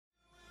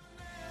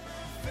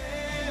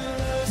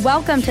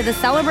Welcome to the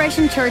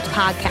Celebration Church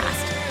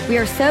podcast. We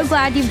are so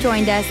glad you've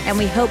joined us, and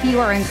we hope you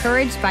are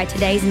encouraged by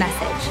today's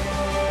message.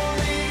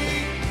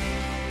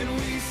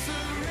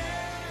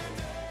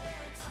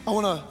 I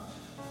want to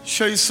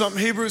show you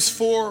something. Hebrews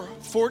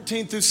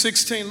 4:14 through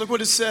 16. Look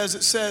what it says.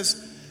 It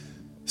says,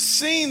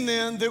 seeing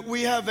then that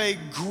we have a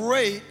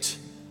great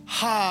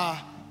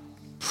high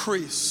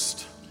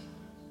priest.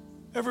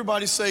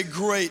 Everybody say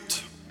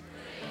great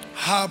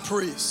high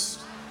priest.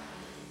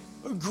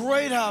 A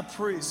great high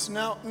priest.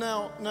 Now,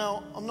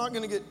 I'm not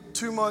going to get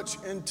too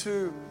much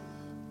into,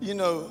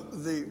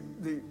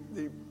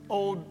 the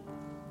Old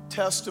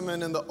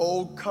Testament and the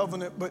Old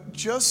Covenant, but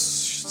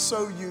just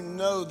so you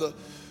know, the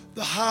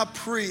high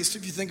priest,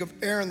 if you think of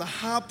Aaron, the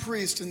high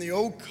priest in the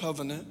Old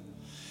Covenant,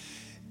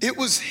 it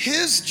was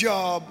his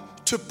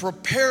job to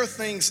prepare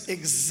things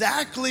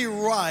exactly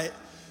right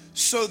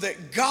so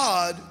that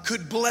God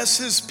could bless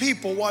his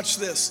people, watch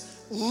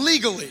this,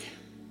 legally.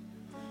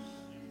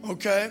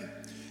 Okay?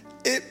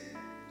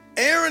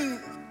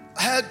 Aaron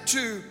had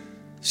to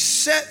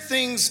set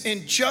things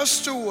in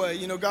just a way.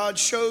 God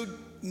showed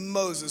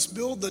Moses,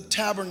 build the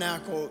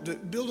tabernacle,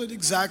 build it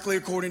exactly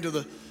according to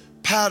the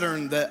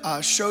pattern that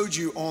I showed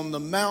you on the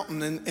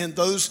mountain. And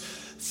those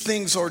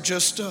things are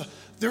just,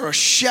 they're a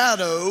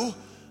shadow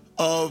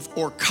of,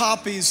 or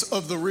copies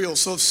of the real.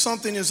 So if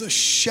something is a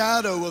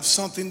shadow of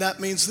something, that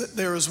means that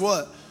there is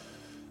what?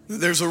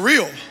 There's a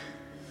real.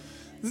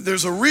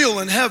 There's a real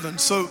in heaven.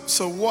 So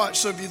watch.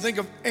 So if you think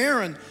of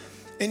Aaron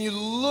and you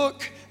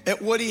look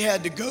at what he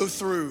had to go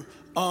through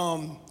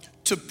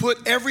to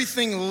put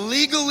everything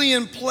legally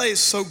in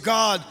place so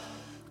God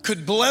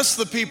could bless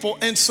the people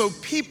and so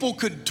people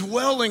could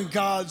dwell in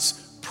God's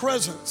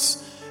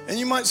presence. And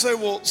you might say,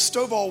 well,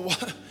 Stovall,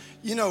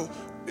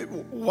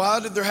 why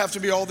did there have to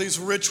be all these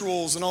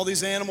rituals and all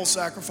these animal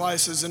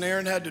sacrifices, and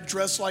Aaron had to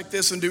dress like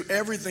this and do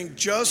everything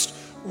just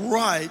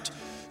right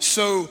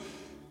so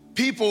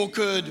people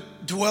could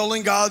dwell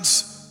in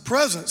God's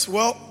presence?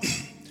 Well,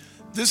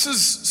 this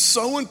is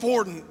so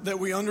important that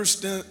we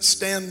understand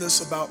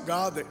this about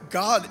God, that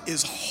God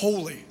is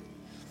holy.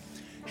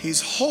 He's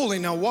holy.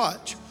 Now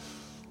watch.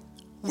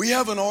 We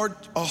have a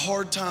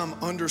hard time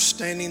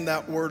understanding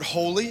that word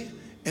holy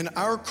in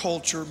our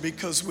culture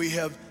because we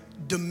have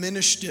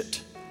diminished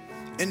it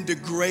and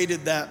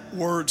degraded that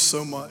word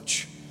so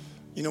much.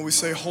 We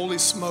say holy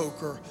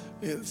smoke or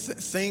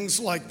things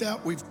like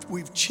that.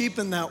 We've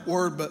cheapened that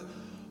word, but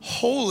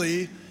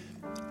holy,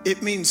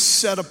 it means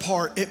set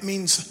apart. It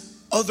means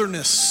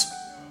otherness.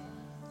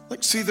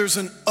 See, there's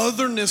an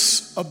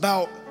otherness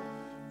about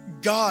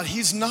God.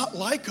 He's not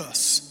like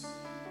us.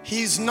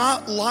 He's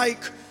not like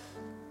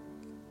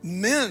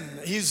men.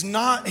 He's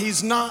not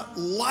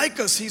like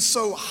us. He's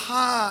so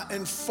high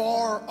and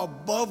far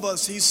above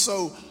us. He's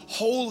so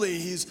holy.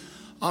 He's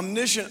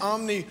omniscient,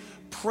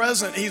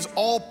 omnipresent. He's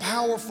all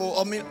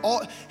powerful.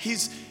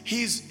 He's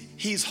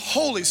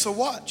holy. So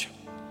watch.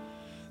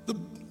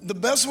 The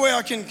best way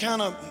I can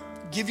kind of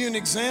give you an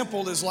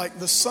example is like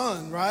the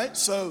sun, right?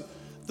 So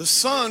the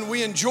sun,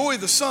 we enjoy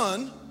the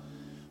sun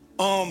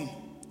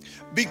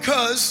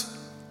because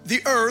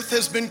the earth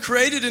has been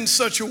created in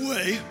such a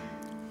way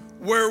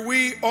where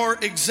we are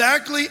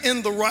exactly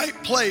in the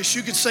right place,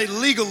 you could say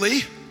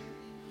legally,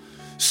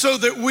 so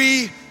that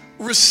we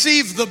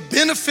receive the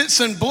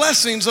benefits and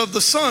blessings of the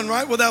sun,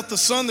 right? Without the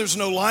sun, there's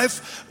no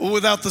life.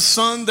 Without the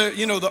sun,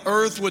 the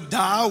earth would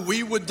die,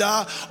 we would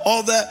die,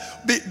 all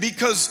that,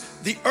 because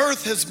the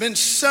earth has been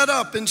set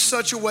up in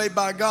such a way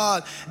by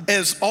God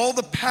as all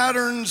the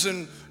patterns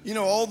and,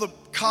 all the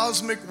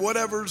cosmic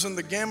whatevers and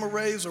the gamma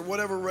rays or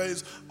whatever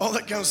rays, all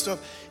that kind of stuff.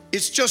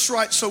 It's just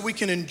right so we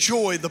can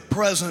enjoy the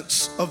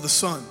presence of the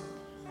sun.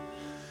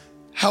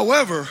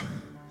 However,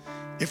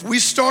 if we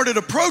started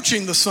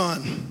approaching the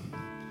sun,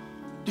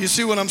 do you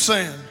see what I'm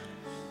saying?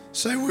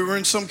 Say we were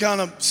in some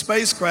kind of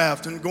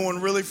spacecraft and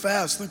going really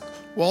fast.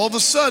 Well, all of a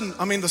sudden,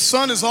 the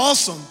sun is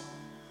awesome,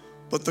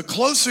 but the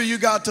closer you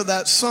got to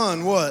that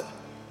sun, what?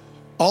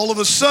 All of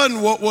a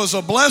sudden, what was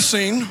a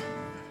blessing,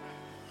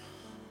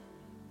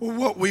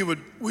 what we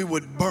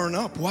would burn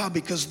up. Why?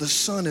 Because the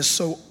sun is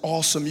so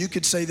awesome. You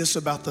could say this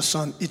about the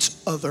sun.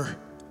 It's other.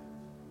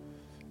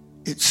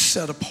 It's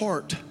set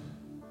apart.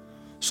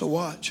 So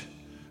watch.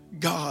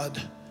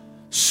 God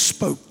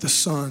spoke the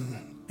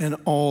sun and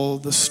all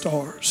the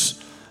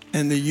stars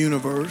and the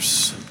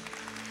universe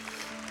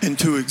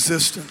into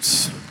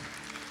existence.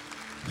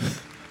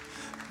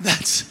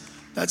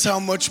 That's how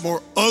much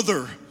more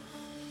other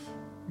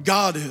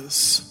God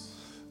is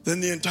than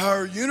the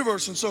entire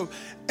universe. And so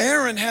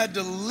Aaron had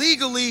to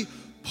legally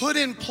put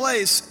in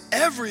place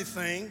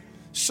everything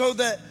so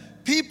that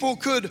people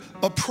could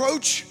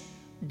approach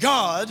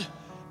God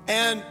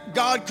and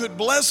God could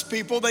bless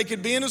people. They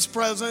could be in his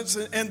presence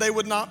and they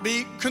would not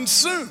be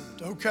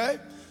consumed, okay?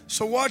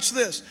 So watch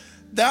this.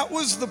 That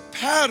was the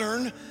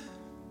pattern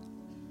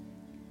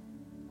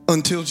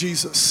until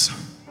Jesus.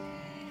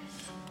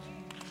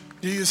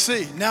 Do you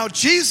see? Now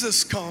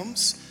Jesus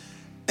comes,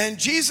 and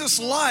Jesus'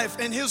 life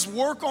and his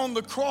work on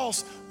the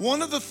cross,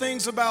 one of the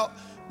things about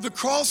the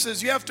cross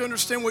is, you have to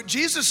understand what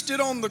Jesus did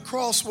on the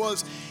cross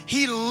was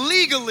he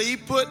legally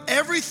put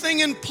everything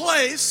in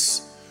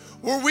place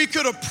where we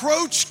could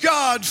approach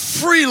God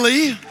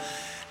freely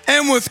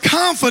and with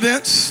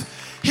confidence.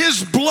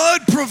 His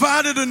blood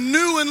provided a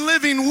new and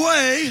living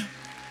way.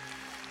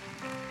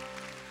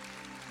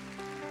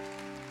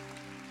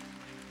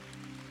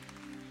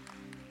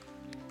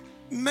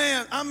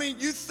 Man, I mean,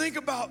 you think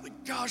about,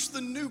 gosh,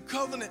 the new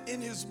covenant in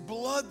his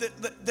blood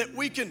that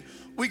we can,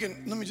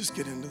 let me just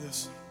get into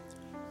this.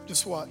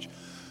 Just watch.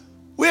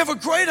 We have a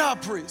great high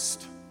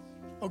priest,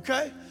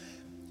 okay,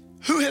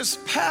 who has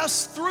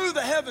passed through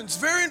the heavens.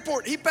 Very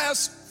important. He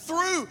passed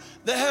through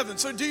the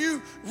heavens. So do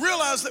you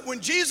realize that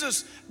when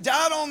Jesus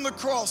died on the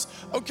cross,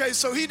 okay,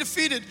 so he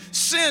defeated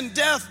sin,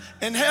 death,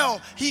 and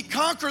hell. He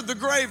conquered the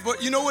grave,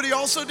 but you know what he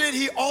also did?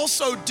 He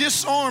also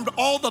disarmed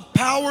all the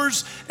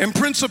powers and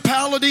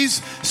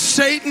principalities,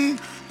 Satan,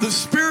 the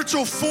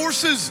spiritual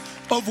forces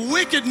of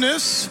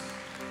wickedness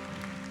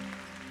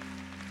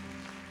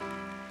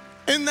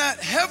in that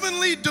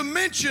heavenly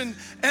dimension.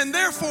 And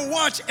therefore,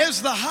 watch,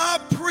 as the high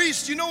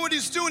priest, you know what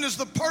he's doing is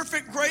the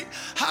perfect great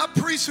high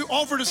priest who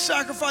offered a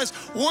sacrifice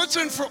once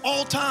and for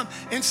all time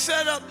and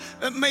set up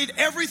and made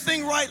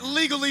everything right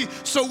legally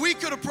so we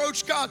could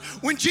approach God.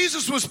 When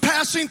Jesus was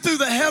passing through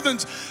the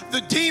heavens,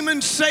 the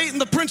demons, Satan,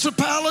 the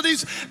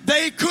principalities,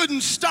 they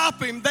couldn't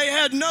stop him. They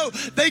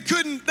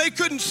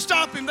couldn't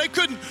stop him. They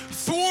couldn't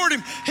thwart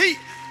him.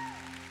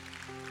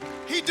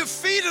 He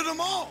defeated them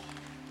all.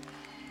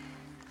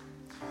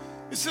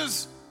 It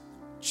says,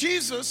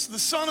 Jesus, the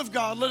Son of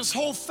God, let us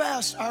hold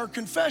fast our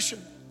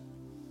confession.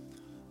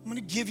 I'm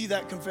going to give you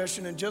that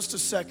confession in just a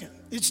second.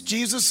 It's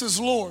Jesus is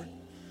Lord.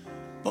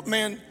 But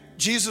man,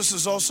 Jesus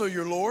is also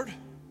your Lord.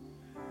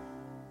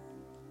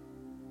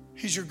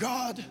 He's your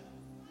God.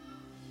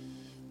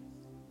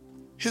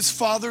 His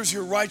Father's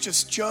your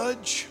righteous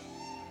judge.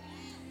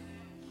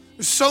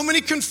 There's so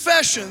many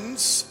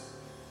confessions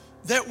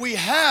that we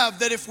have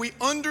that if we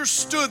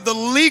understood the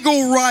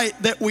legal right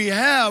that we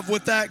have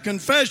with that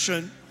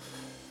confession,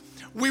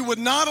 we would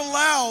not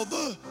allow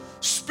the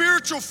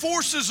spiritual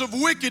forces of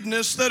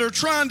wickedness that are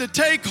trying to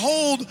take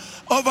hold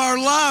of our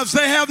lives.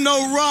 They have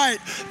no right.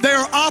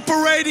 They're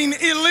operating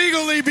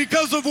illegally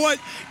because of what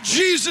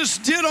Jesus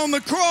did on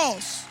the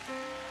cross.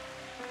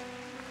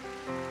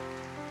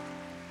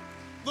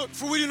 Look,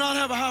 for we do not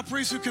have a high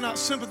priest who cannot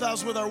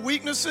sympathize with our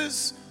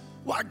weaknesses.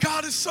 Why,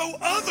 God is so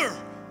other.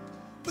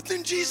 But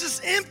then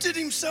Jesus emptied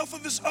himself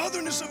of his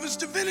otherness, of his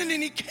divinity,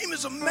 and he came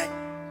as a man.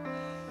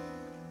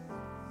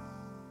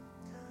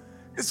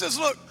 It says,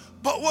 look,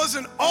 but was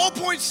in all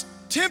points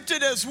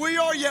tempted as we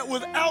are, yet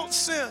without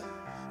sin.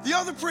 The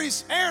other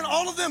priests, Aaron,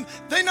 all of them,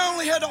 they not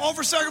only had to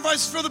offer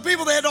sacrifices for the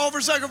people, they had to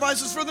offer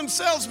sacrifices for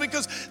themselves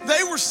because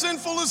they were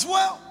sinful as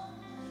well.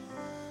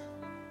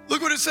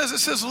 Look what it says. It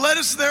says, let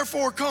us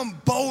therefore come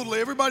boldly.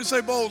 Everybody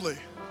say boldly.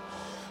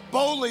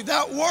 Boldly.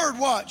 That word,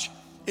 watch,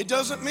 it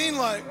doesn't mean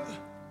like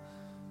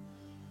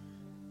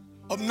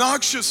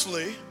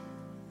obnoxiously.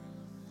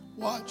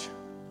 Watch.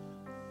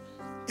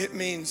 It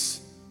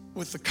means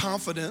with the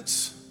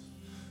confidence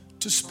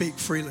to speak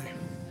freely.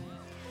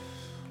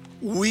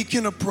 We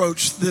can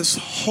approach this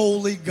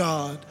holy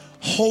God,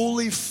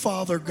 holy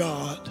Father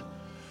God,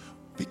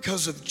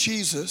 because of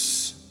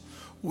Jesus.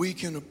 We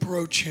can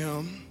approach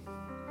him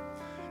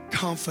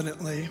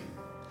confidently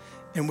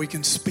and we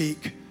can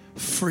speak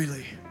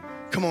freely.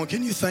 Come on,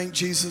 can you thank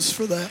Jesus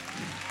for that?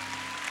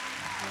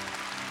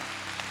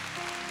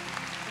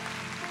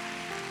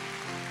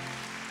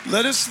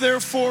 Let us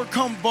therefore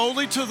come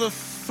boldly to the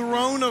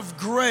throne of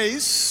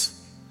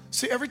grace.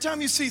 See, every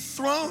time you see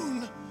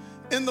throne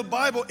in the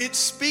Bible, it's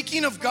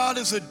speaking of God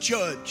as a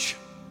judge.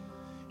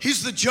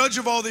 He's the judge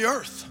of all the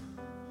earth.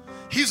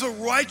 He's a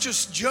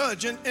righteous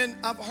judge. And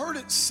I've heard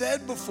it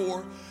said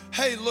before,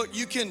 hey, look,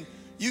 you can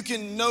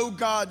know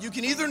God. You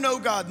can either know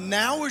God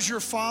now as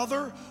your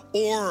Father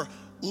or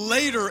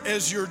later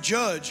as your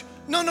judge.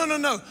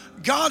 No.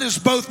 God is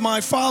both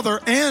my Father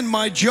and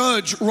my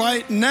judge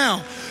right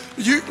now.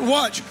 You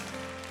watch.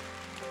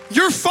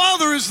 Your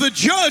Father is the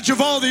judge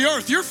of all the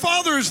earth. Your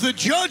Father is the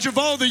judge of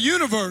all the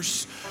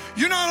universe.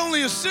 You're not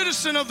only a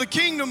citizen of the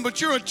kingdom,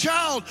 but you're a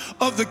child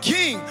of the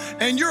King.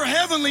 And your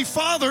heavenly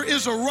Father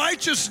is a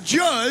righteous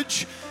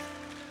judge.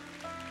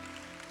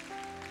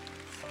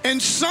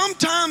 And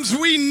sometimes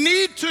we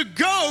need to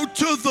go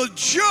to the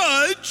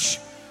judge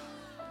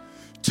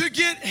to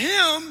get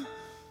him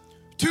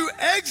to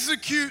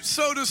execute,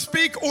 so to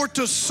speak, or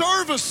to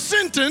serve a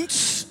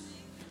sentence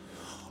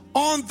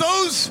on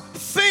those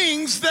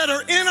things that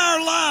are in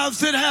our lives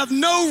that have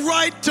no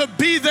right to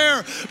be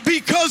there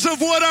because of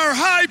what our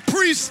high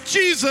priest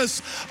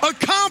Jesus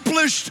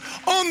accomplished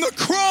on the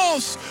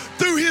cross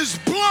through his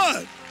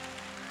blood.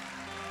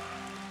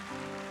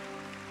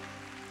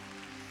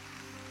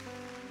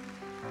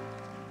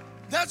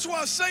 That's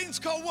why Satan's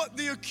called what?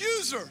 The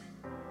accuser.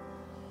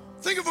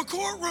 Think of a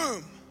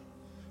courtroom.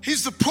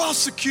 He's the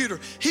prosecutor.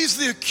 He's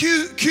the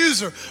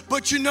accuser.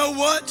 But you know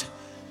what?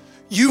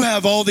 You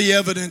have all the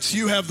evidence.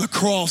 You have the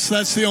cross.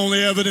 That's the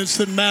only evidence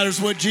that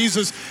matters, what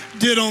Jesus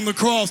did on the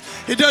cross.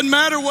 It doesn't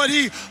matter what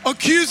he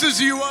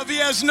accuses you of. He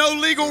has no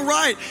legal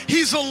right.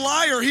 He's a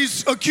liar.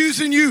 He's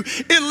accusing you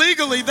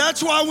illegally.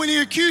 That's why when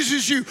he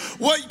accuses you,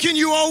 what can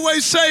you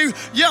always say?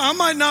 Yeah, I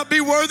might not be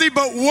worthy,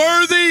 but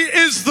worthy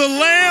is the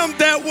Lamb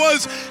that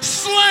was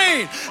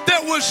slain.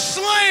 That was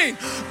slain.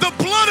 The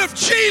blood of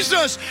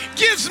Jesus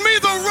gives me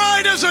the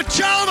right as a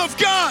child of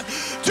God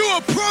to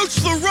approach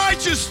the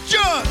righteous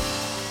judge.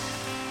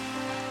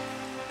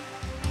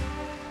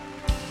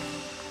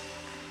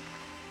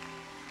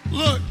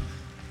 Look,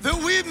 that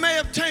we may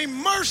obtain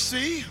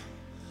mercy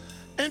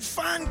and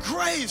find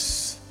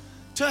grace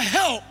to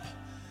help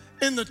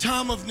in the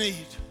time of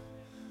need.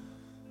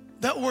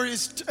 That word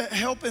is to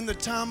help in the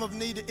time of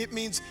need. It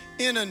means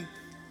in an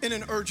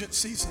urgent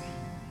season.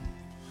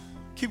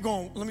 Keep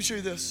going. Let me show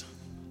you this.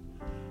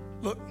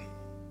 Look.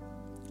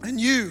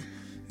 And you,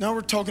 now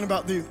we're talking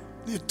about the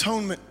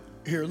atonement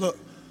here. Look.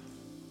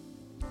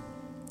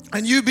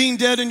 And you being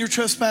dead in your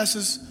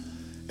trespasses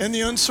and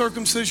the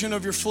uncircumcision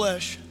of your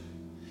flesh,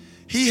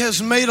 he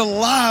has made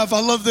alive,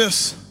 I love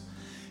this,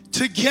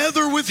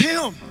 together with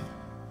him,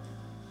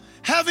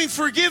 having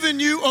forgiven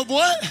you of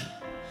what?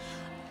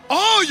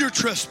 All your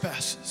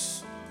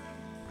trespasses.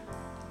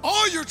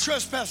 All your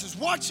trespasses.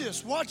 Watch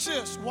this, watch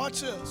this,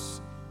 watch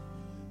this.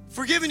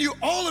 Forgiven you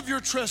all of your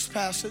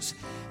trespasses,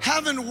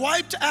 having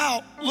wiped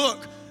out,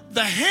 look,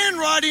 the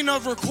handwriting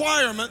of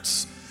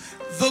requirements,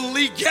 the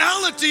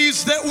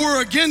legalities that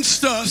were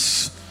against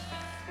us,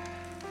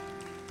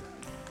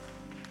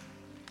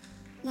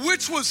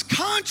 which was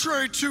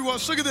contrary to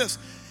us. Look at this.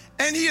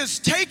 And he has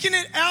taken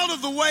it out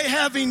of the way,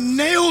 having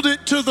nailed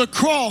it to the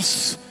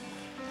cross.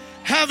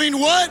 Having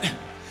what?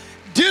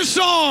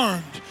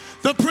 Disarmed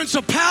the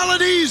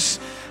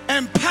principalities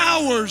and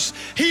powers.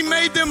 He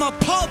made them a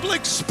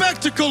public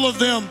spectacle of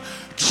them,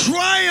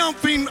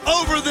 triumphing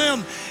over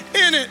them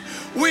in it.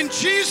 When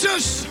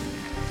Jesus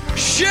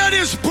shed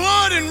his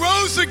blood and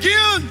rose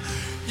again,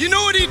 you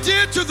know what he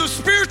did to the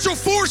spiritual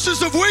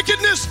forces of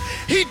wickedness?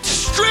 He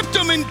stripped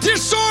them and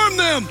disarmed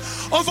them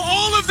of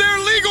all of their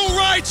legal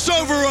rights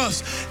over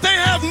us. They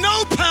have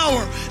no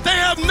power. They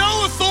have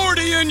no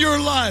authority in your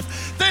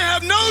life. They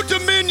have no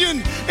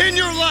dominion in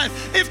your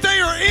life. If they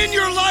are in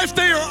your life,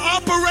 they are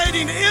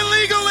operating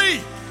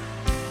illegally.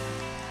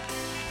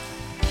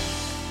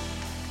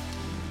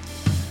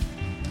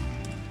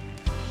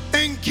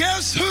 And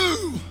guess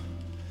who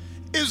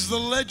is the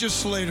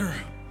legislator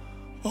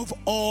of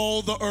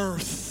all the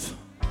earth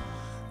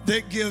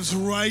that gives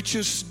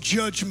righteous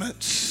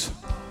judgments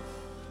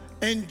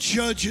and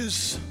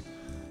judges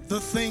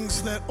the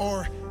things that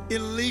are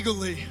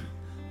illegally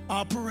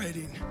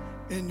operating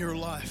in your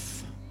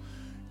life?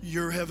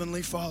 Your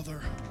heavenly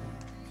Father,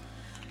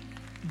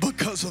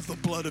 because of the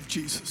blood of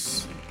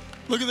Jesus.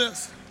 Look at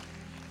this.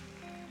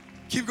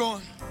 Keep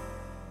going.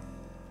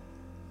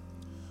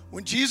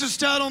 When Jesus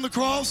died on the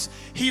cross,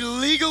 he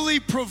legally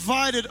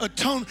provided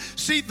atonement.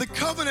 See, the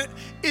covenant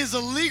is a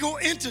legal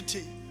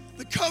entity.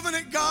 The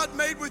covenant God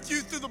made with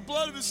you through the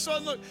blood of his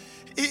son, look,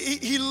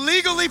 he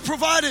legally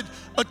provided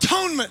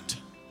atonement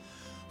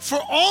for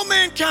all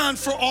mankind,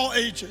 for all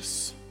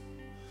ages.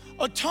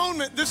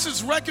 Atonement, this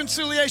is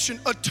reconciliation.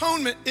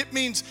 Atonement, it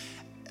means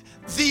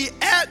the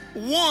at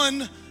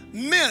one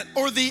meant,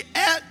 or the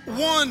at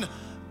one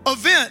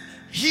event.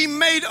 He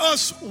made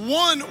us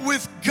one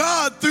with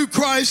God through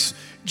Christ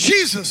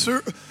Jesus.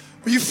 Are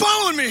you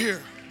following me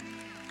here?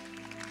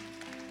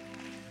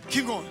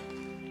 Keep going.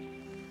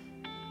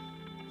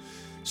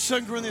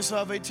 2 Corinthians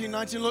 5, 18,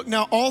 19. Look,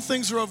 now all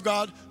things are of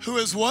God, who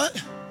is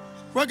what?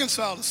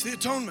 Reconciled us. The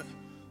atonement.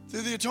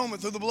 Through the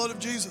atonement, through the blood of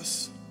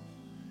Jesus.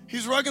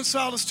 He's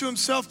reconciled us to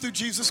himself through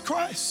Jesus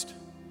Christ.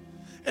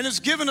 And has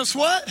given us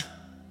what?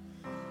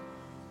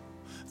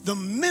 The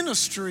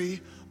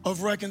ministry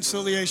of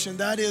reconciliation.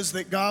 That is,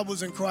 that God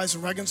was in Christ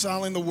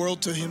reconciling the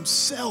world to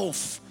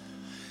himself.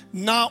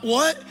 Not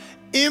what?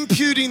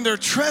 Imputing their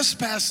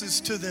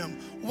trespasses to them.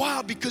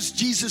 Why? Because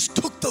Jesus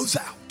took those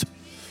out.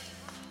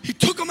 He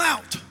took them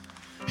out.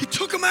 He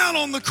took them out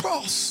on the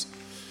cross.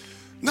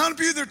 Not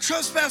imputing their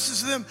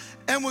trespasses to them,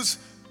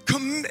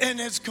 and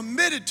has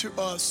committed to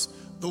us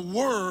the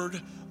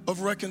word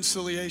of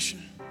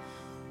reconciliation.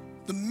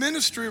 The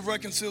ministry of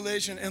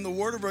reconciliation and the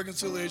word of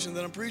reconciliation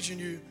that I'm preaching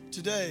you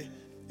today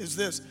is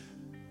this.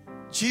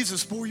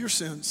 Jesus bore your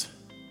sins.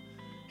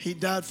 He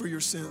died for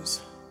your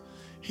sins.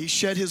 He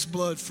shed his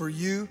blood for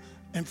you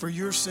and for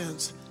your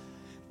sins.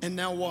 And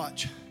now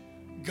watch.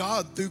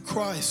 God, through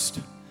Christ,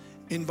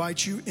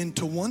 invites you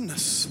into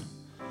oneness.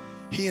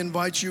 He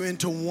invites you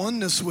into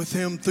oneness with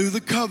him through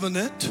the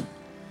covenant,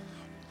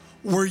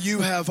 where you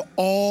have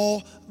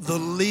all the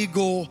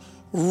legal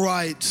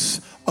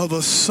rights of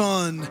a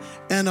son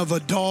and of a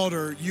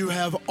daughter. You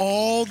have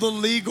all the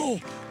legal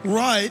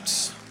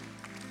rights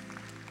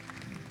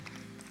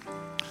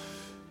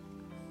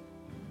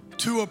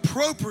to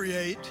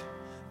appropriate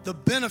the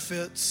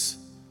benefits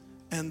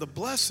and the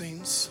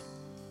blessings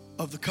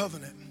of the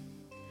covenant.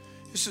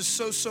 This is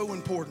so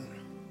important.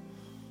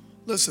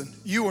 Listen,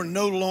 you are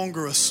no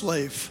longer a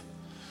slave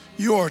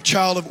You are a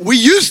child of, we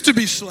used to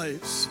be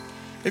slaves.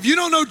 If you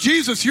don't know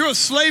Jesus, you're a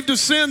slave to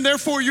sin.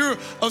 Therefore, you're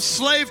a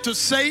slave to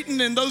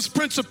Satan and those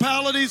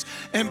principalities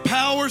and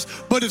powers.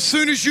 But as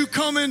soon as you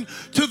come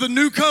into the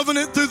new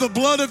covenant through the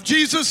blood of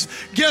Jesus,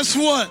 guess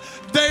what?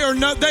 They are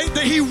not.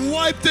 He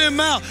wiped them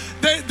out.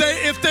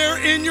 If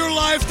they're in your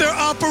life, they're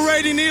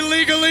operating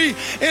illegally,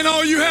 and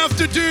all you have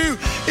to do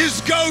is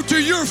go to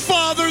your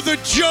Father, the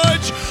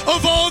Judge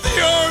of all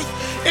the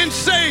earth, and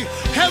say,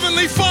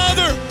 "Heavenly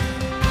Father,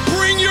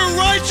 bring your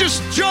righteous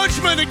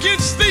judgment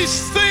against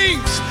these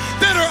things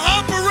that are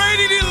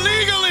operating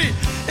illegally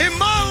in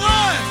my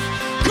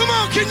life." Come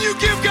on, can you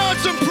give God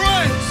some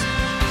praise?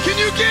 Can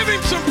you give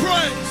him some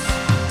praise?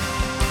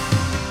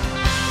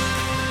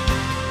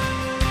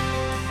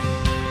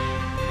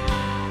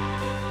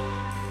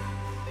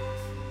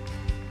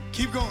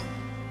 Keep going.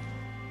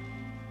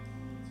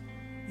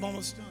 I'm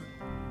almost done.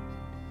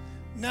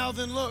 Now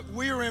then, look,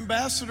 we are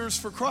ambassadors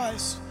for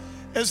Christ,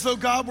 as though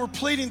God were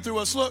pleading through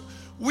us. Look,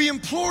 we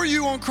implore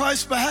you on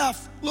Christ's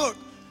behalf, look,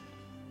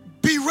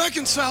 be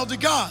reconciled to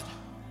God.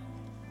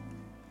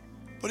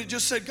 But it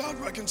just said God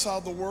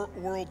reconciled the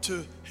world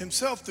to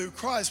himself through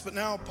Christ. But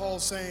now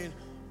Paul's saying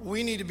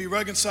we need to be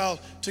reconciled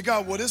to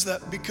God. What is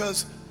that?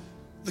 Because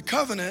the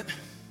covenant,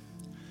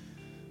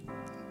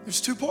 there's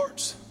two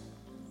parts.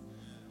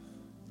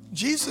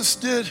 Jesus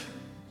did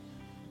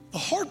the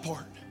hard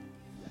part.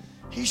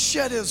 He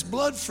shed his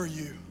blood for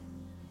you.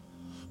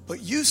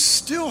 But you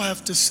still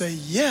have to say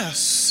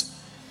yes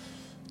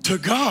to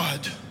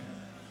God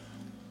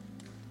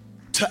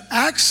to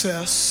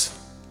access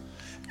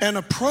and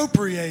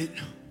appropriate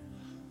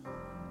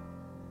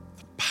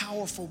the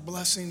powerful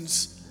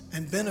blessings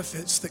and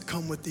benefits that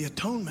come with the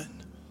atonement,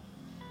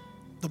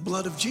 the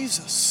blood of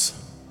Jesus.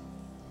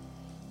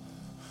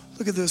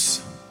 Look at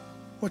this.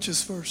 Watch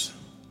this verse.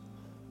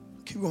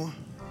 Keep going.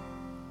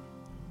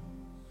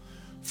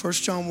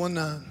 1 John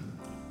 1:9.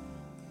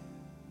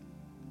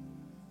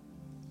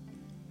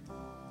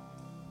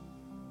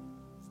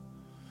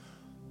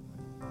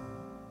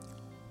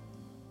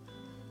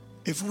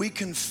 If we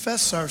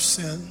confess our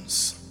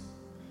sins,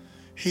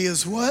 he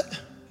is what?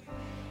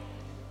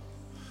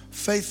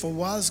 Faithful.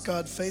 Why is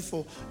God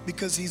faithful?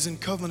 Because he's in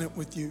covenant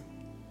with you.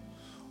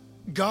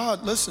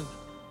 God, listen,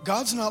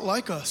 God's not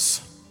like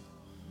us.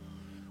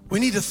 We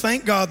need to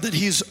thank God that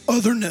he's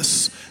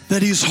otherness,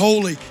 that he's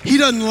holy. He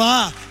doesn't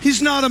lie.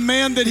 He's not a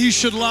man that he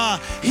should lie.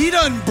 He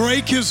doesn't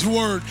break his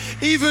word.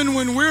 Even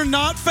when we're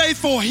not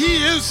faithful, he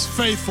is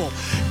faithful.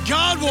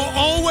 God will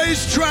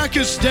always track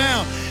us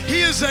down. He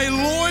is a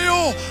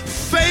loyal,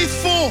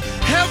 faithful,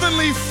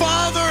 heavenly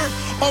Father,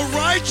 a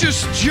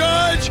righteous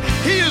judge.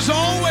 He is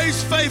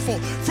always faithful.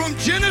 From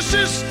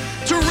Genesis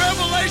to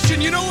Revelation,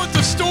 you know what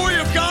the story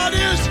of God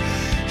is?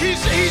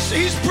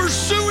 He's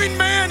pursuing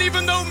man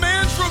even though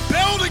man's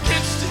rebelled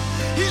against him.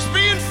 He's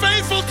being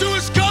faithful to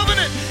his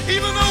covenant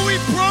even though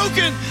we've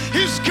broken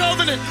his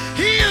covenant.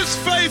 He is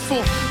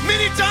faithful.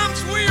 Many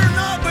times we are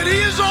not, but he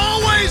is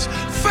always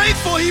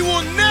faithful. He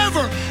will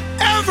never,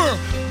 ever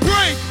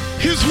break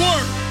his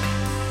word.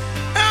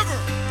 Ever.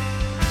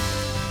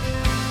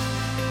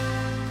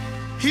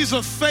 He's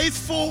a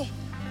faithful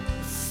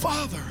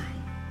Father.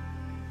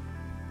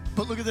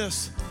 But look at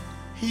this.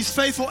 He's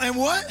faithful and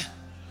what?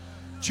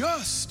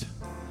 Just.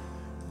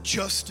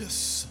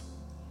 Justice.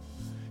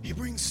 He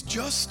brings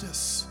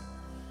justice.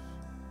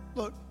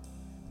 Look,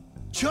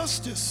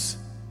 justice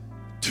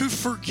to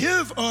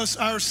forgive us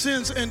our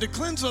sins and to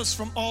cleanse us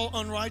from all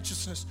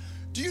unrighteousness.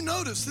 Do you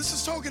notice this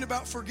is talking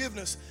about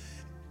forgiveness?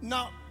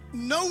 Now,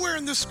 nowhere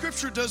in this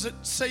scripture does it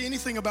say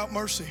anything about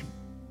mercy,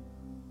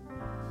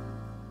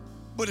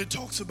 but it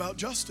talks about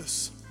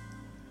justice.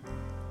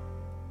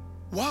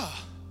 Why?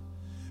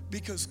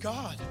 Because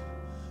God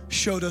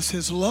showed us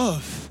his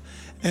love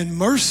and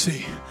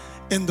mercy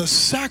in the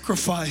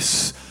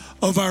sacrifice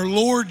of our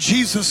Lord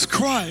Jesus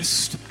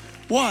Christ.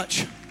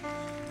 Watch.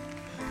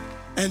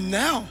 And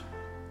now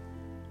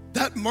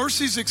that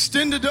mercy's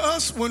extended to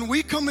us when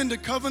we come into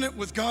covenant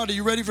with God. Are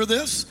you ready for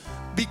this?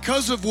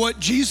 Because of what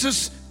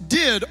Jesus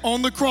did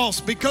on the cross,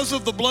 because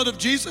of the blood of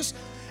Jesus,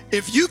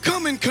 if you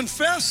come and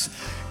confess,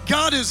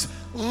 God is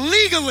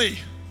legally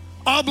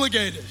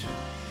obligated.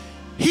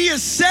 He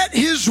has set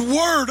his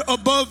word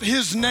above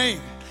his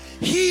name.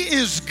 He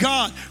is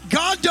God.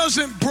 God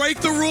doesn't break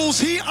the rules.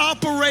 He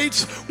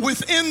operates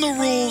within the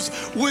rules,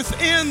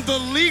 within the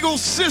legal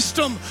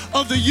system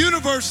of the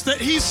universe that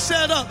he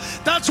set up.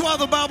 That's why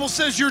the Bible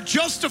says you're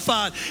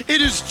justified.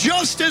 It is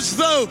just as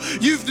though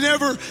you've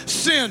never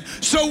sinned.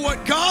 So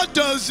what God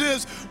does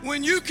is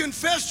when you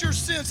confess your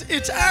sins,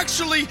 it's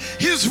actually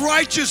his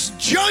righteous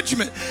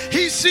judgment.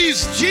 He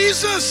sees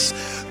Jesus,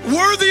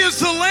 worthy is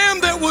the lamb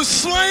that was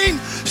slain.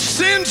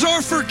 Sins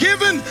are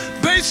forgiven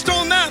based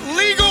on that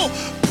legal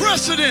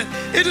precedent.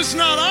 It is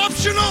not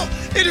optional.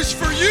 It is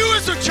for you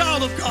as a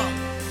child of God.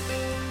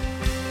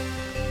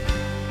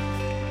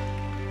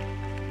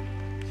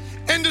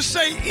 And to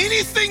say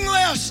anything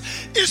less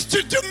is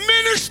to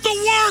diminish the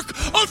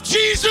work of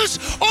Jesus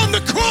on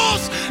the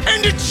cross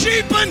and to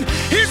cheapen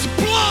his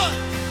blood.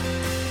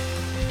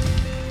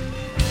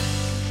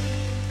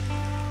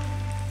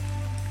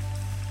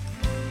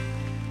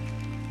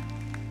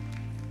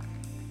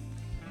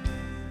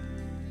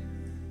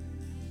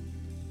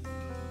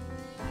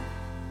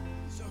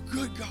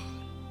 Good God.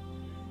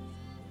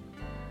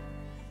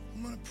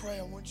 I'm going to pray.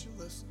 I want you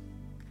to listen.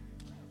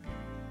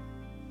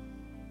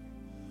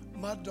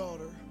 My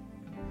daughter,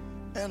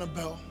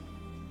 Annabelle,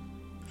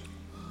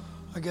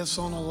 I guess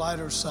on a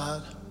lighter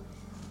side,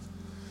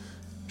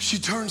 she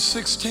turns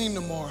 16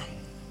 tomorrow.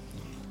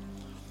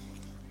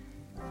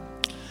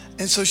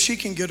 And so she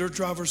can get her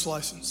driver's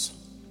license.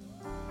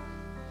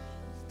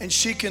 And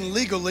she can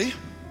legally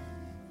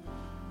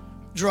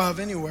drive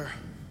anywhere.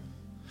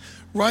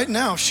 Right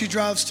now, she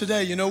drives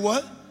today. You know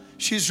what?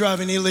 She's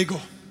driving illegal.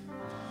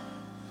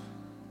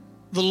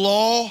 The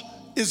law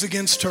is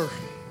against her.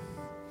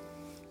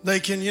 They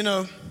can,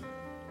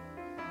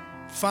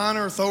 fine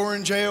her, throw her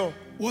in jail,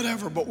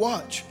 whatever. But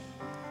watch.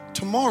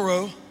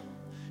 Tomorrow,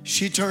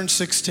 she turns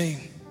 16.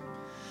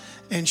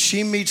 And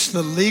she meets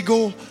the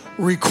legal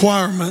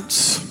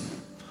requirements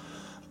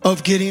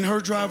of getting her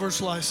driver's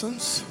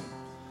license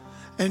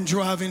and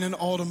driving an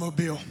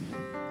automobile.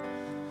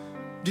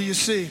 Do you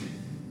see?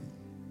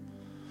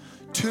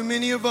 Too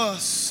many of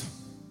us,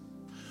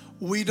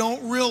 we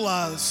don't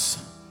realize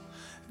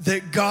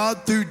that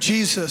God through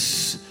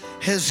Jesus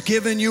has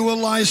given you a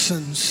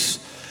license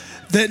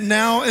that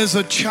now as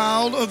a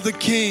child of the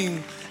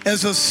King,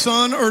 as a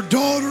son or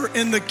daughter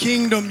in the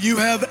kingdom, you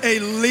have a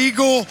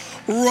legal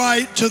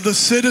right to the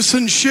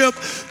citizenship,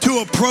 to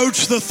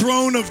approach the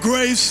throne of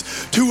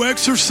grace, to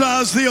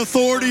exercise the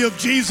authority of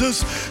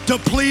Jesus, to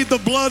plead the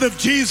blood of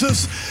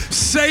Jesus.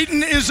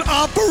 Satan is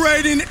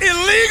operating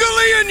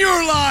illegally in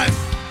your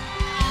life.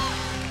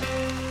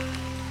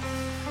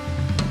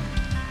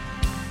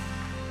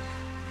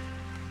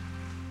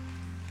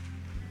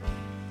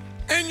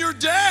 And your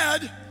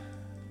dad,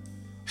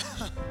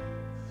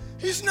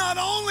 he's not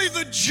only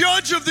the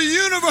judge of the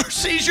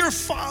universe, he's your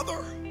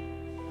father.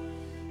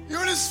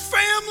 You're in his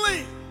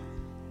family.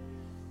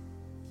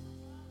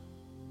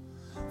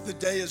 The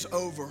day is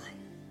over.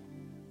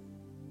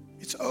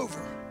 It's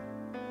over.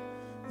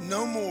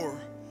 No more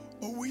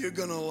are we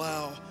going to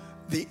allow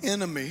the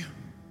enemy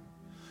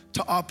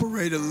to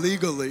operate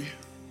illegally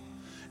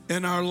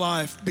in our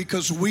life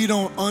because we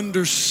don't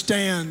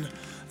understand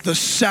the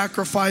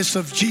sacrifice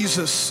of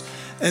Jesus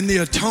and the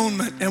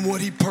atonement and what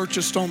he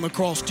purchased on the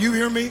cross. Do you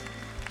hear me?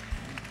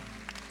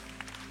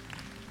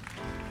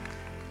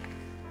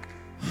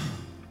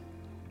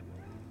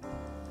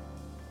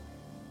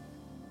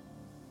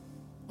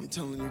 I'm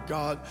telling you,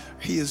 God,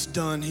 he is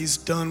done. He's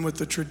done with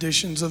the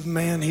traditions of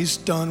man. He's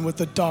done with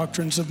the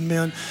doctrines of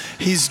men.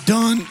 He's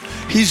done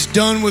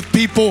with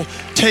people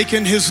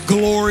taking his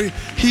glory.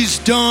 He's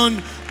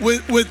done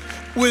with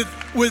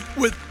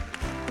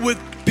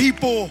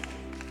people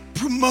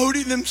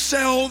promoting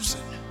themselves,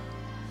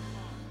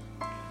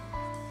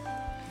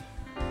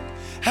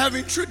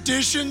 having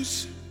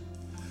traditions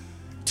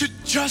to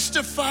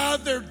justify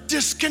their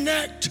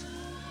disconnect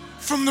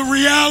from the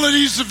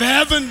realities of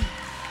heaven.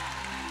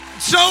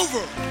 It's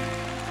over.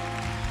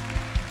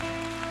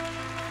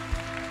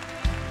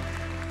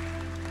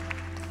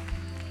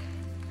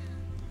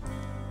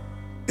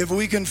 If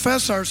we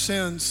confess our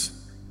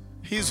sins,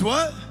 he's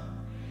what?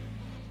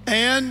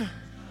 And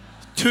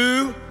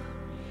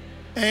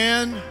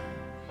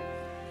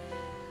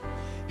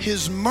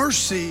his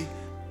mercy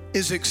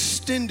is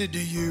extended to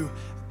you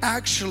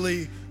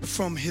actually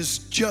from his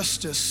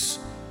justice.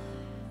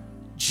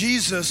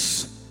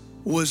 Jesus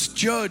was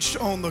judged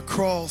on the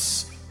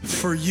cross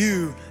for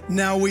you.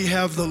 Now we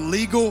have the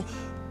legal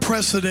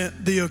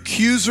precedent. The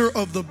accuser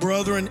of the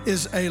brethren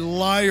is a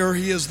liar.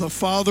 He is the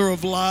father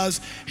of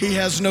lies. He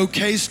has no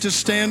case to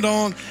stand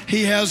on.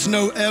 He has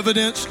no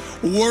evidence.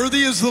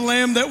 Worthy is the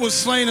Lamb that was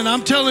slain. And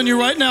I'm telling you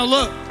right now,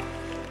 look,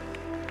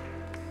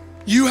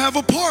 you have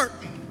a part.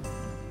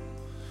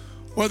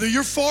 Whether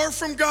you're far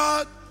from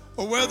God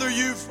or whether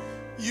you're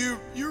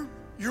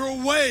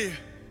away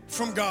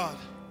from God.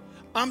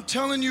 I'm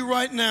telling you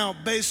right now,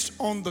 based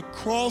on the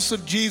cross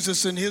of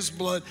Jesus and his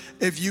blood,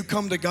 if you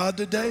come to God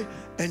today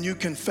and you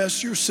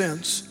confess your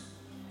sins,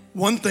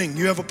 one thing,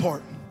 you have a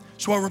part.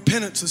 That's why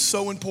repentance is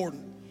so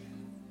important.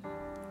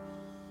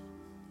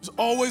 There's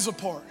always a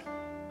part.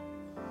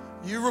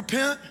 You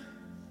repent,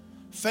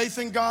 faith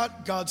in God,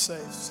 God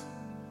saves.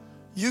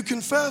 You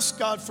confess,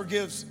 God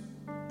forgives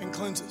and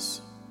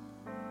cleanses.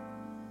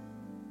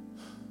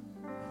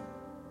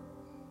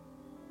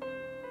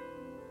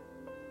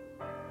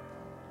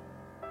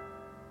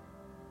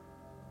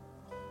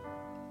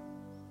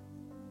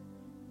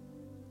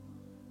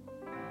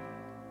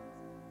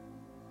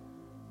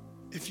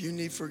 If you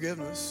need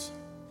forgiveness,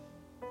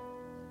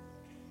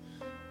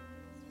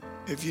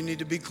 if you need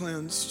to be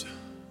cleansed,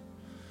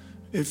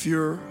 if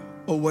you're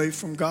away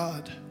from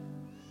God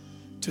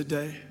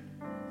today,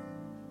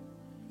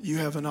 you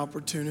have an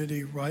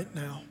opportunity right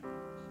now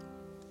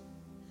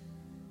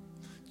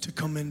to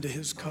come into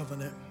his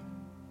covenant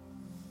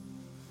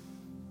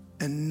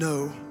and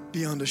know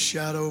beyond a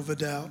shadow of a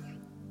doubt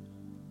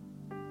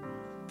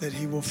that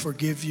he will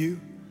forgive you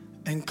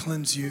and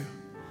cleanse you,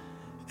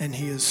 and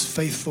he is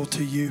faithful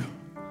to you.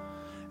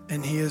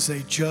 And he is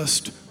a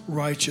just,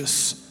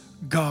 righteous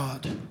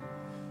God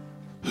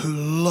who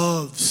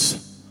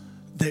loves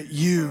that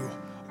you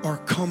are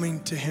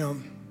coming to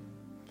him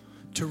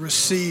to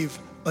receive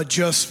a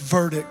just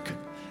verdict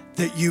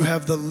that you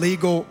have the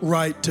legal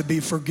right to be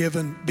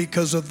forgiven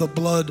because of the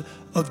blood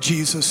of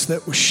Jesus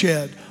that was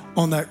shed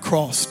on that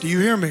cross. Do you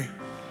hear me?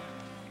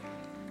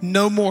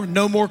 No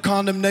more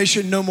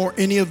condemnation, no more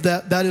any of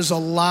that. That is a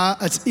lie.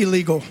 It's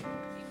illegal.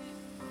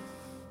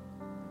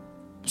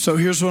 So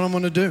here's what I'm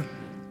going to do.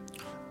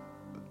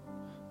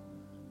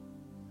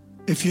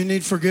 If you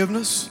need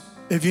forgiveness,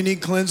 if you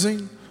need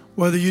cleansing,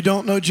 whether you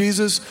don't know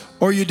Jesus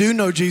or you do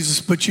know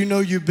Jesus, but you know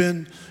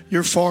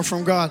you're far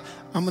from God,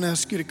 I'm going to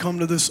ask you to come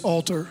to this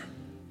altar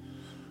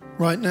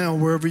right now,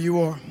 wherever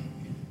you are.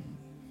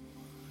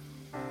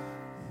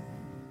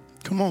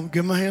 Come on,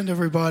 give him a hand,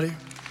 everybody.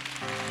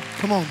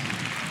 Come on.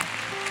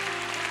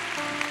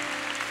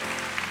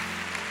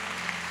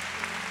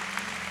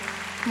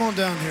 Come on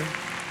down here.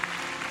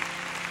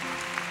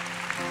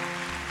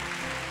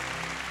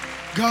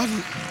 God,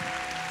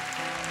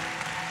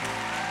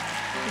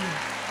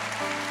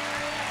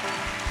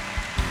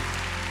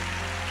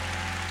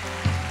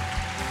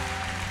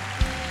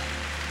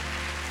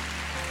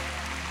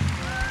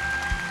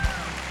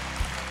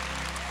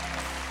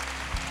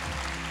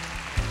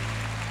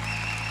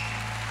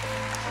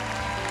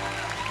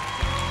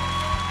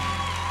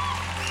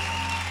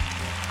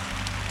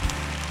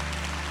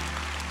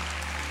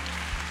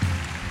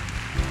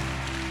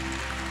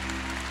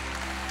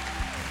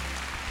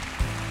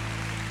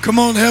 come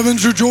on,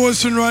 heaven's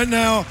rejoicing right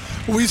now.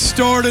 We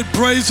started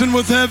praising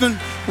with heaven.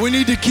 We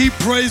need to keep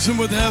praising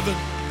with heaven.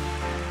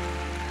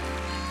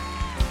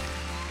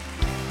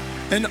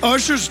 And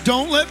ushers,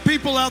 don't let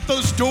people out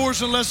those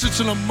doors unless it's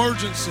an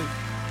emergency.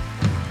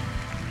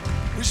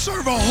 We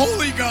serve a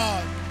holy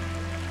God.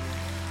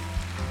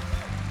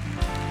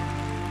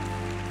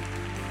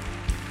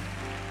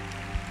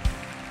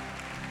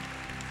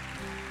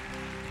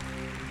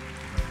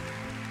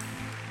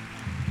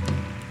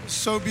 It's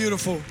so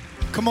beautiful.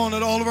 Come on,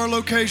 at all of our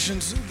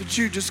locations, that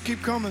you just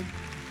keep coming.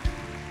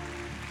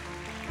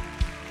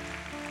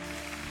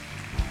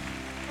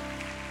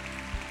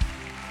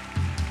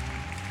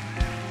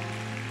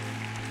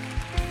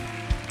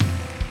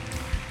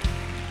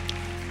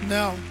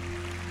 Now,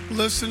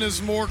 listen,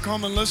 is more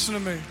coming. Listen to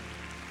me.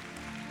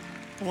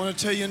 I want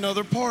to tell you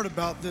another part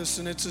about this,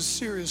 and it's a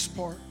serious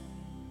part.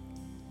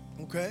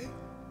 Okay?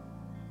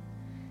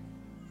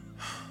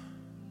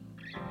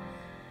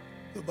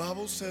 The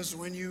Bible says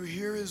when you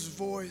hear his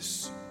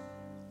voice,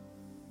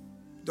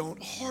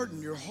 don't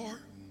harden your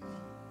heart.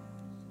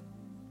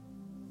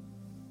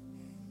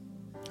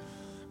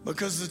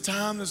 Because the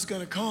time is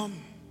going to come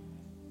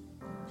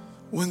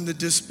when the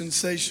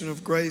dispensation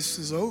of grace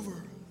is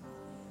over.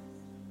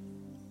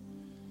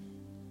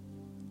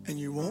 And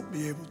you won't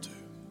be able to.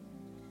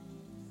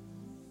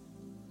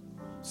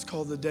 It's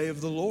called the day of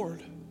the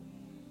Lord.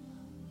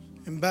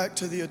 And back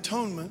to the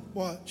atonement,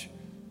 watch.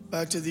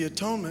 Back to the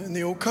atonement in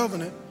the old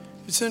covenant.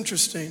 It's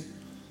interesting.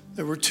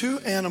 There were two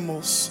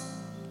animals,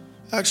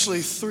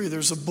 actually three.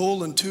 There's a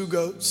bull and two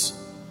goats.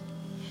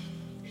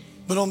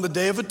 But on the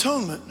Day of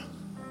Atonement,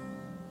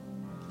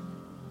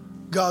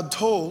 God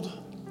told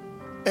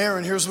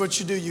Aaron, here's what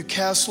you do. You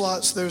cast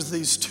lots. There's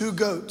these two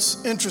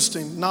goats.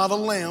 Interesting. Not a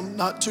lamb,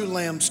 not two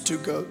lambs, two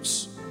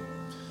goats.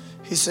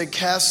 He said,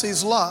 cast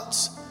these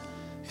lots.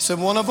 He said,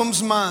 one of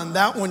them's mine.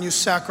 That one you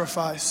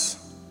sacrifice.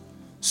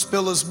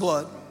 Spill his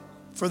blood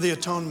for the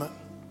atonement.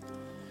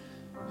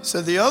 He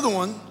said, the other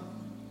one,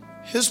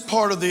 his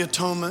part of the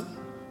atonement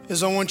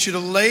is I want you to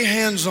lay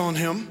hands on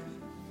him,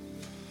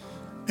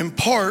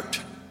 impart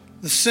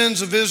the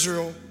sins of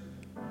Israel.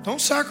 Don't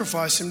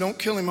sacrifice him, don't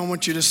kill him. I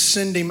want you to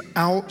send him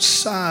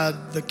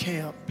outside the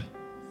camp,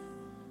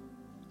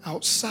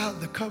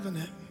 outside the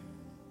covenant.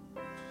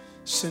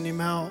 Send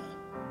him out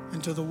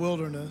into the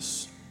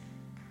wilderness.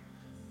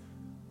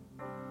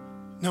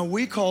 Now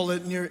we call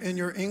it, in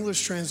your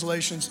English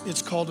translations,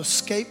 it's called a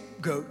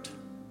scapegoat.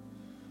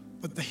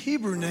 But the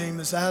Hebrew name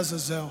is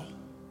Azazel.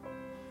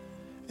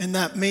 And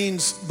that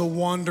means the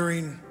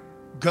wandering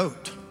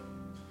goat.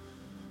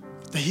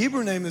 The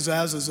Hebrew name is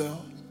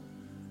Azazel.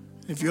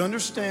 If you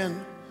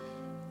understand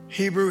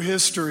Hebrew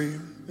history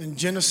in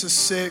Genesis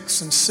 6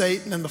 and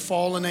Satan and the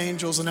fallen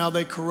angels and how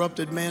they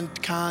corrupted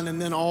mankind,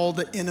 and then all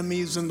the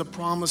enemies in the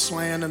promised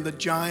land and the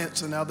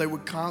giants and how they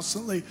would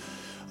constantly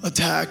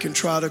attack and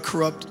try to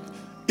corrupt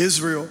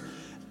Israel.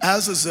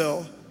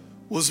 Azazel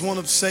was one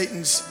of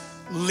Satan's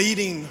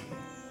leading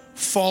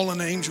fallen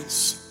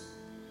angels,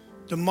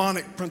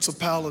 demonic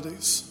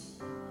principalities.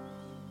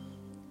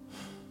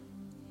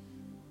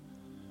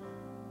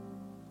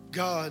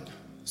 God,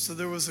 so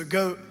there was a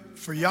goat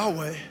for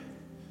Yahweh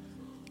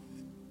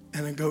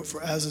and a goat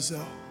for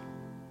Azazel.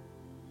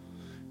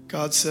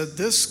 God said,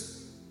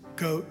 this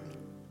goat,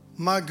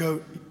 my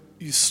goat,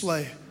 you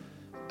slay.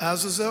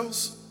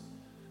 Azazel's,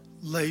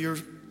 lay your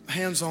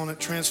hands on it,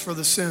 transfer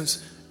the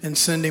sins, and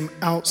send him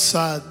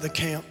outside the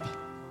camp.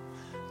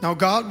 Now,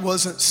 God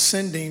wasn't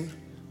sending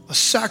a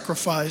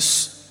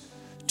sacrifice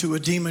to a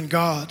demon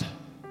god.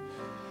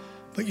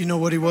 But you know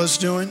what he was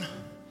doing?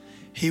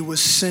 He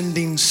was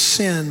sending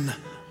sin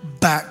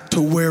back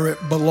to where it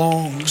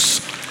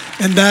belongs.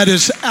 And that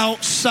is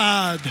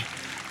outside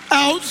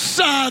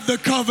the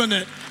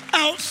covenant,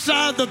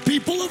 outside the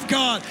people of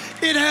God.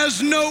 It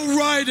has no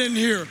right in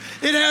here.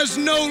 It has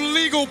no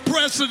legal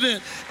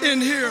precedent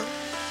in here.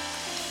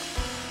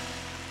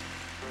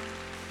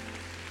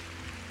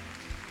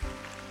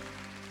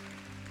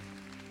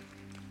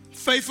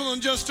 Faithful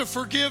and just to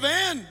forgive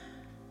and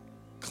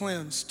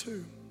cleanse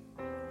too.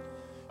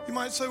 You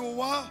might say,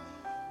 well,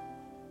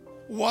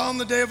 why on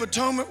the Day of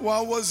Atonement,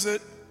 why was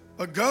it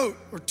a goat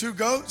or two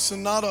goats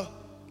and not a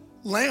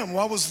lamb?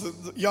 Why was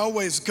the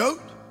Yahweh's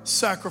goat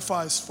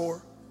sacrificed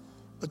for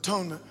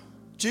atonement?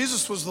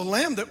 Jesus was the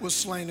lamb that was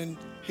slain, and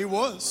he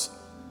was.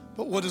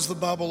 But what does the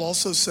Bible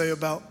also say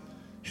about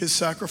his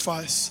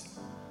sacrifice?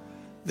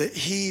 That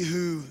he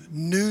who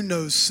knew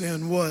no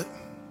sin, what?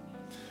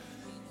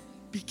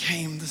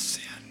 Became the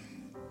sin.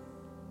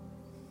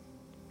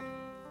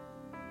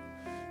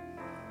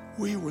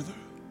 We were the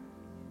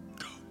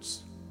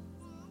goats.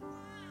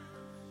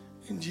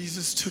 And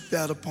Jesus took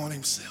that upon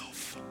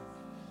himself.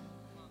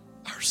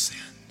 Our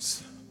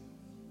sins.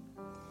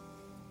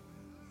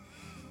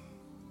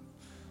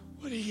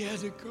 What he had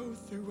to go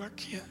through, I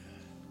can't.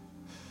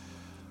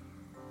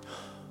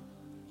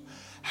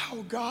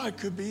 How God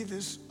could be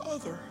this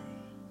other.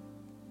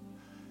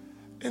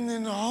 And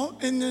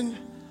then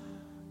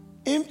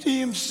empty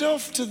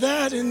himself to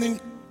that, and then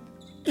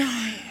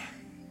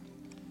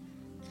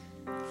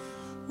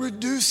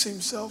reduce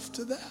himself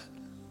to that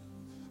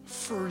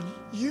for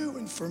you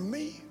and for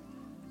me.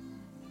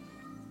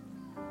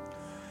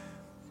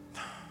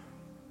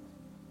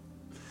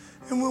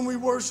 And when we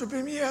worship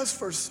him, he asks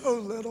for so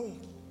little.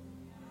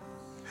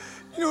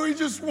 You know, he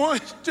just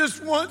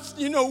wants,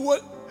 you know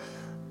what,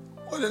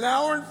 an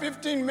hour and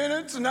 15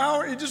 minutes, an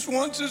hour. He just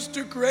wants us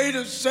to create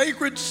a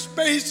sacred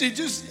space. He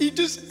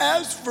just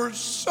asks for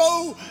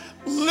so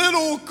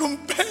little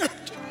compared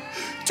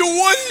to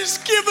what he's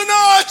given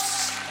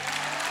us.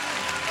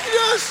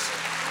 Yes.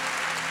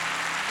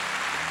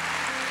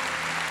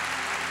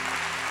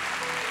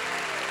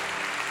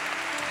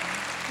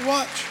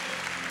 Watch.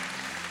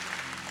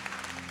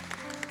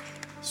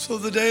 So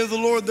the day of the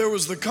Lord, there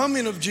was the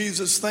coming of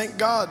Jesus. Thank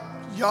God,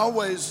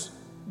 Yahweh's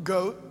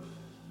goat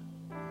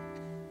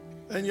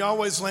and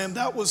Yahweh's lamb,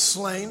 that was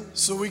slain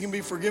so we can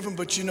be forgiven.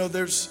 But you know,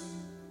 there's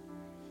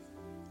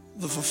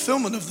the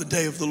fulfillment of the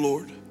day of the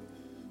Lord,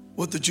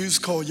 what the Jews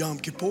call Yom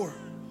Kippur.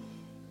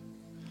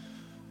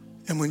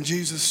 And when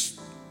Jesus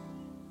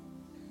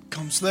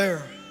comes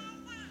there,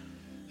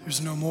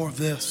 there's no more of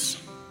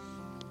this.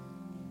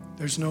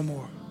 There's no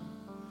more.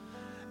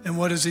 And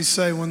what does he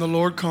say when the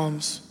Lord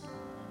comes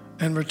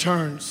and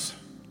returns?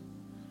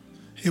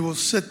 He will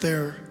sit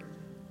there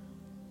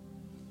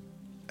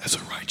as a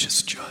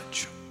righteous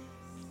judge.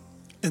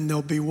 And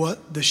there'll be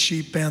what? The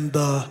sheep and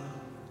the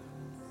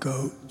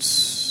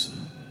goats.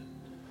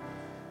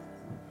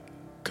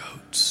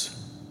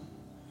 Goats.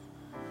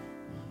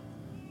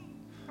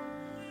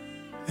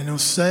 And he'll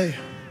say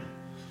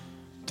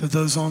to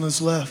those on his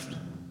left,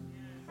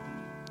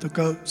 the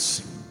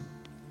goats.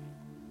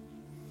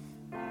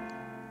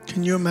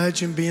 Can you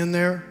imagine being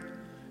there?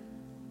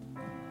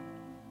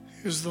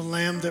 Here's the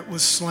lamb that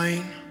was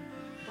slain,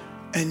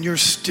 and you're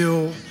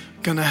still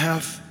gonna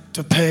have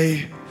to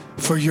pay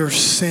for your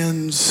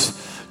sins.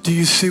 Do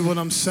you see what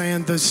I'm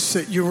saying?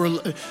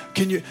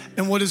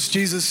 And what does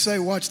Jesus say?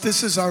 Watch,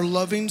 this is our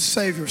loving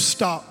Savior.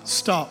 Stop.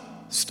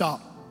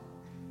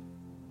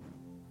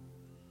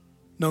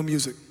 No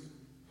music.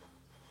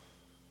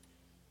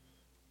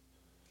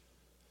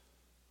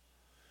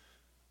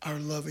 Our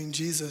loving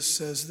Jesus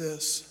says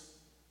this.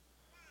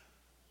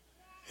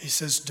 He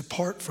says,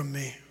 depart from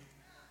me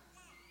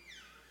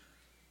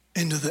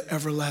into the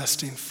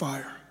everlasting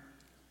fire,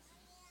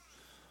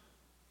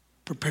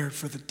 prepared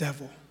for the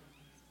devil,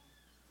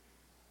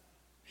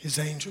 his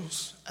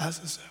angels,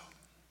 Azazel.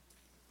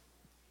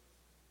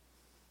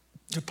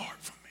 Depart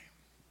from me.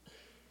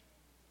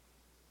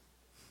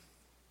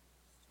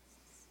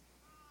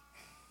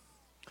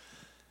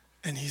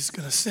 And he's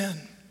going to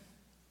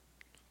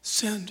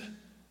send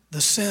the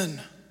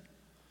sin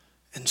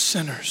and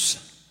sinners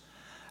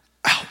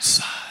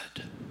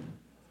outside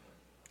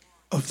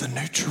of the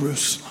New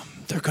Jerusalem.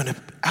 They're going to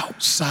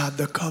outside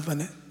the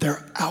covenant.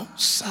 They're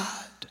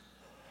outside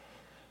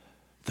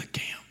the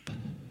camp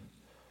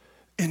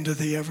into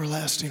the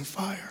everlasting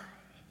fire.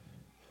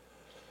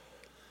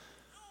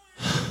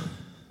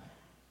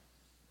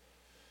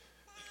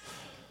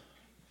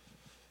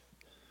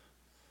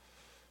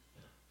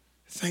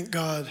 Thank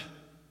God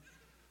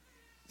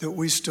that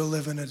we still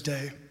live in a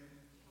day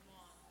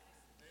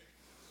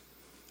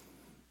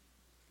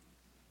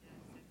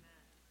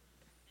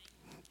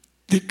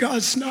that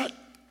God's not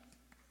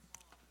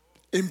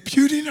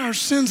imputing our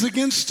sins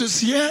against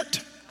us yet.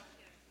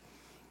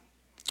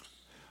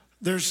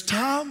 There's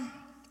time.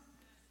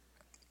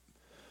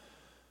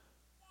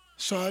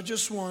 So I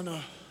just want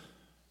to,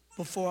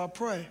 before I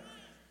pray,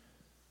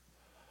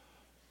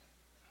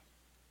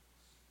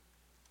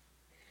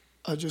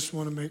 I just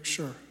want to make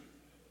sure.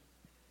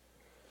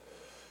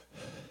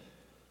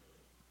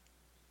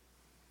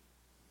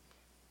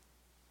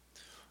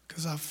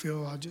 Because I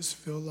just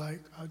feel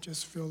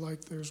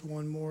like there's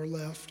one more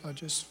left. I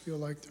just feel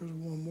like there's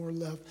one more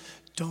left.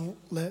 Don't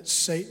let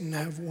Satan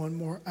have one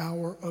more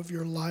hour of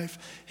your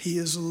life. He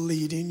is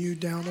leading you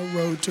down a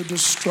road to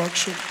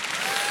destruction.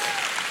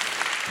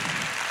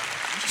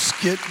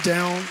 Just get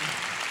down.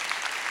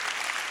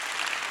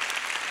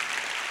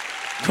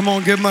 Come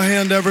on, give him a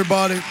hand,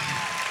 everybody.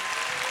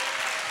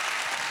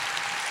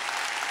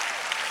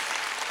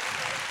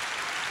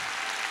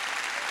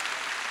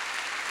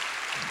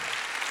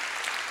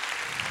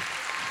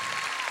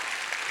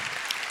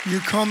 You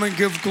come and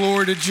give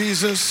glory to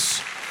Jesus.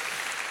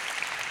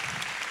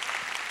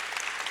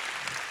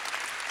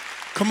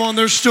 Come on,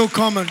 they're still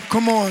coming.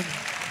 Come on.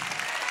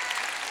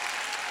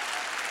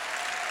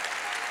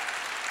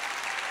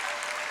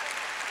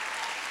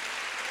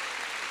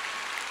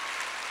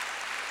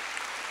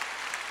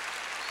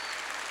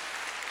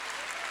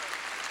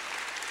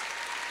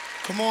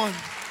 Come on.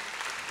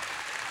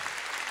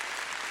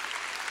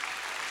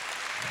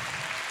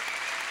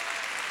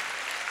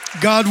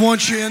 God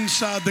wants you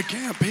inside the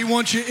camp. He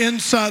wants you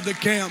inside the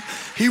camp.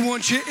 He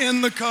wants you in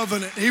the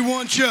covenant. He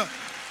wants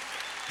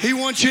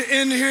you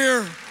in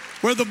here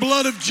where the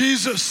blood of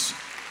Jesus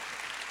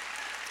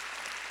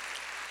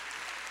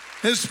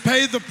has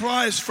paid the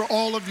price for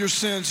all of your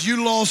sins.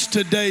 You lost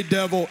today,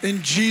 devil,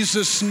 in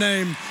Jesus'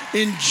 name.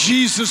 In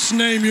Jesus'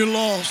 name you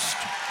lost.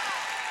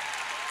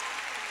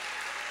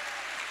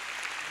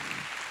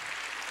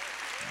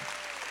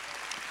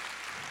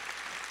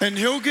 And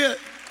he'll get...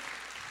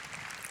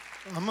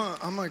 I'm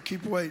gonna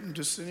keep waiting.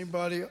 Just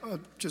anybody,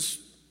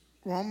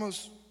 we're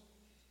almost,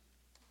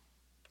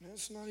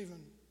 it's not even,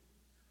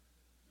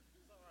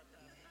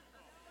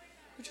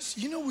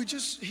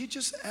 he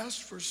just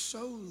asked for so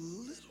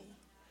little.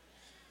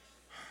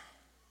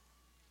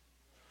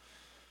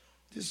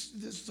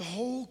 The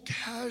whole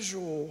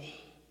casual,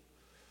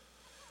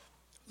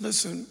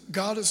 listen,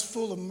 God is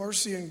full of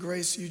mercy and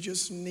grace.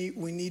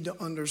 We need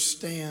to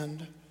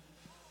understand,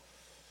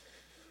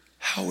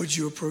 how would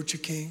you approach a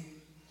king?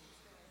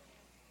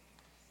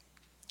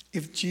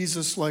 If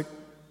Jesus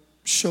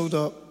showed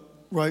up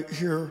right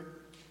here,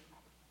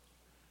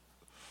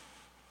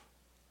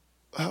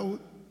 how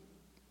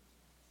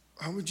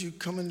would you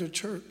come into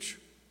church?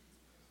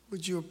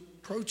 Would you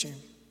approach him?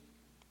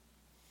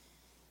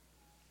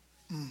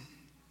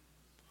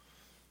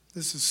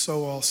 This is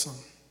so awesome.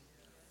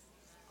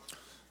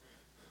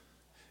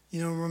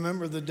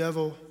 Remember the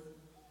devil,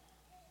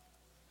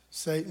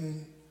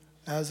 Satan,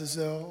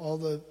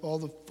 Azazel, all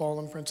the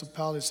fallen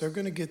principalities, they're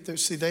going to get there.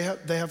 See, they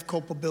have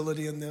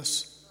culpability in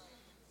this.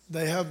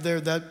 They have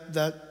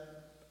that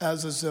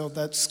Azazel,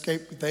 that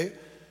scapegoat.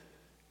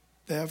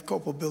 They have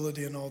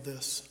culpability in all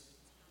this.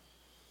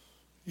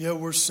 Yeah,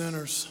 we're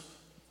sinners,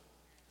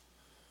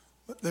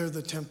 but they're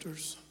the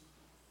tempters.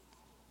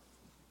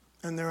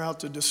 And they're out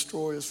to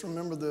destroy us.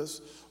 Remember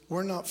this,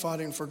 we're not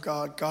fighting for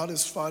God. God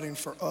is fighting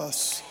for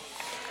us.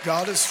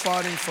 God is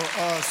fighting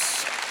for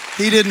us.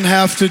 He didn't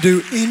have to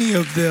do any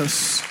of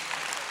this.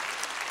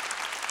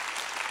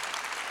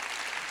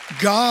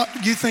 God,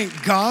 you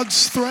think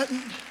God's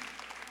threatened?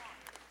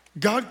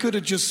 God could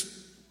have just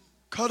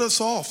cut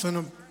us off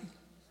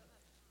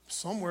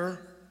somewhere.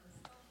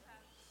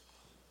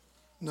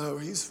 No,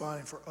 he's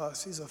fighting for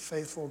us. He's a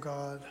faithful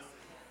God.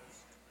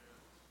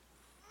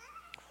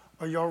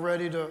 Are y'all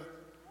ready to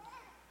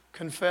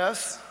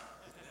confess?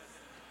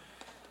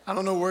 I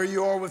don't know where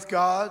you are with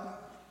God,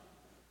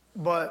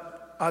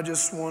 but I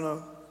just want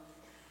to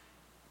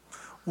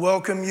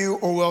welcome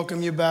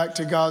you back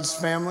to God's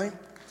family.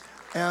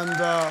 And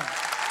amen.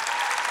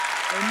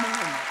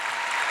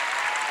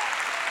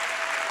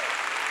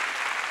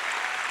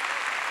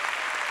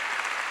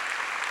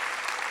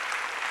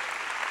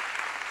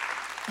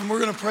 And we're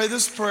going to pray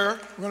this prayer.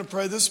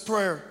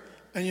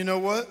 And you know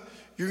what?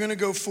 You're going to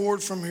go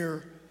forward from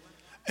here.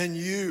 And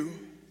you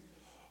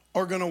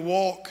are going to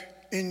walk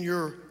in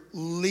your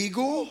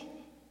legal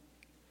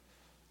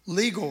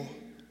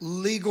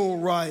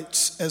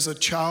rights as a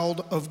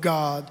child of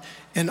God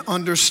and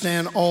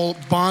understand all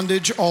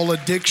bondage, all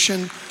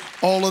addiction,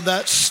 all of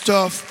that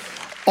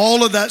stuff.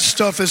 All of that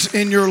stuff is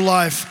in your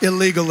life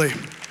illegally.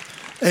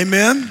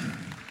 Amen?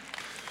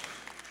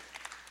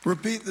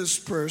 Repeat this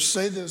prayer.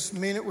 Say this.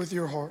 Mean it with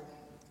your heart.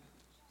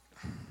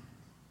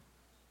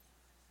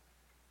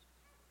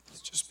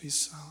 Let's just be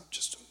silent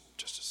just a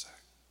sec.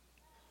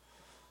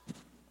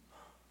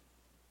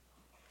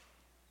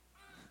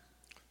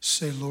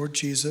 Say, Lord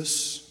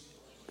Jesus,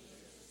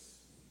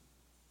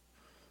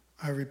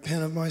 I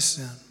repent of my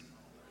sin,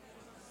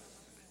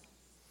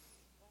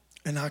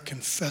 and I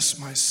confess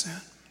my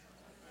sin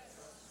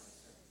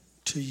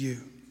to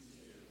you.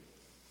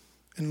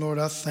 And Lord,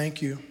 I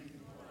thank you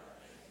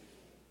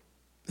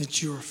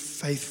that you are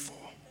faithful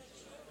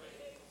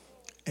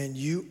and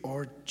you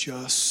are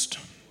just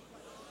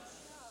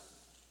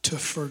to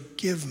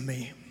forgive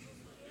me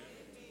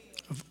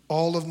of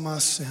all of my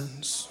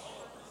sins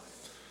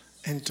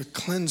and to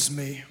cleanse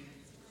me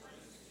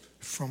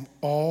from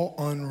all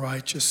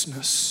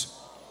unrighteousness.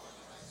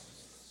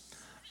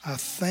 I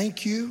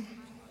thank you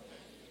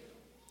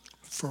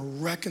for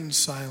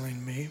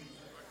reconciling me,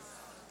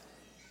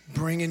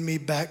 bringing me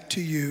back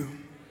to you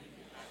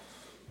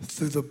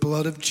through the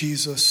blood of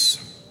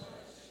Jesus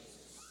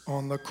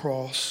on the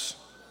cross.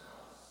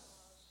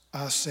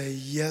 I say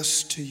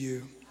yes to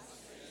you.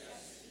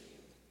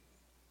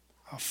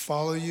 I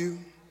follow you.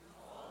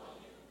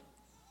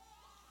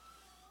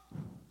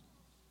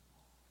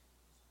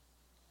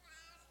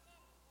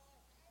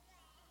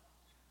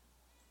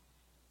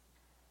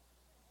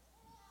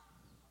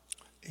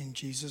 In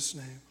Jesus'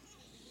 name,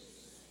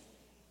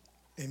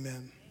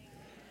 amen.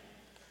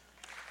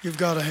 You've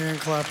got a hand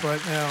clap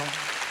right now.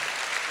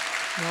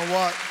 You know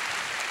what?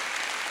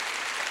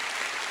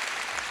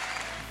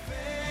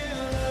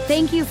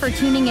 Thank you for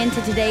tuning in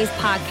to today's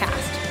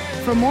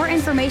podcast. For more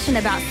information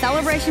about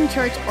Celebration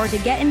Church or to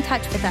get in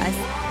touch with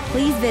us,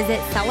 please visit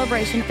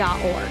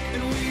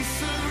celebration.org.